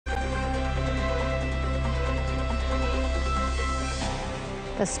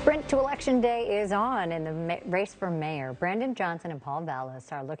The sprint to Election Day is on in the race for mayor. Brandon Johnson and Paul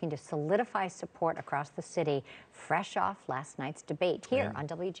Vallas are looking to solidify support across the city, fresh off last night's debate here on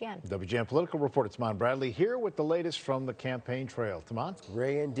WGN. WGN political reporter Taman Bradley here with the latest from the campaign trail. Taman?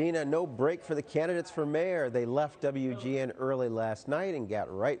 Ray and Dina, no break for the candidates for mayor. They left WGN early last night and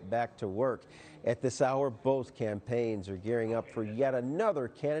got right back to work. At this hour, both campaigns are gearing up for yet another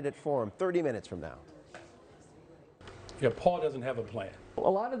candidate forum 30 minutes from now. Yeah, Paul doesn't have a plan. A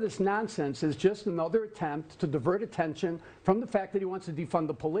lot of this nonsense is just another attempt to divert attention from the fact that he wants to defund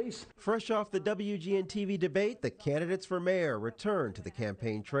the police. Fresh off the WGN-TV debate, the candidates for mayor return to the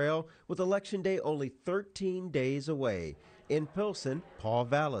campaign trail with Election Day only 13 days away. In Pilsen, Paul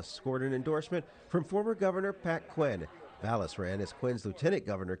Vallas scored an endorsement from former Governor Pat Quinn. Vallas ran as Quinn's lieutenant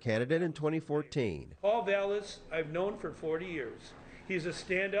governor candidate in 2014. Paul Vallas, I've known for 40 years. He's a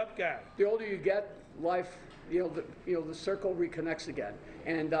stand-up guy. The older you get, life, the circle reconnects again.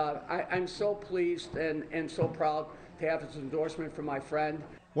 And I'm so pleased and so proud to have his endorsement from my friend.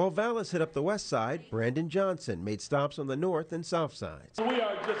 While Vallas hit up the west side, Brandon Johnson made stops on the north and south sides. We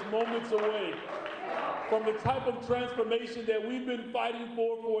are just moments away from the type of transformation that we've been fighting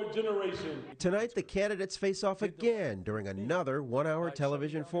for a generation. Tonight, the candidates face off again during another one-hour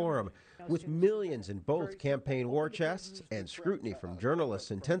television forum. With millions in both campaign war chests and scrutiny from journalists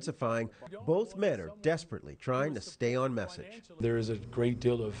intensifying, both men are desperately trying to stay on message. There is a great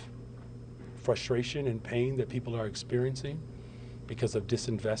deal of frustration and pain that people are experiencing because of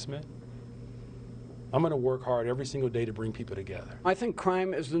disinvestment. I'm going to work hard every single day to bring people together. I think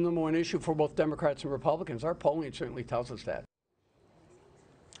crime is the #1 issue for both Democrats and Republicans. Our polling certainly tells us that.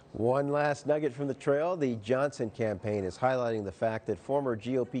 One last nugget from the trail. The Johnson campaign is highlighting the fact that former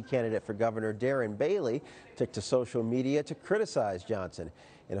GOP candidate for governor Darren Bailey took to social media to criticize Johnson.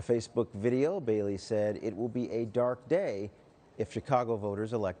 In a Facebook video, Bailey said it will be a dark day if Chicago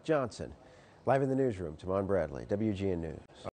voters elect Johnson. Live in the newsroom, Taman Bradley, WGN News.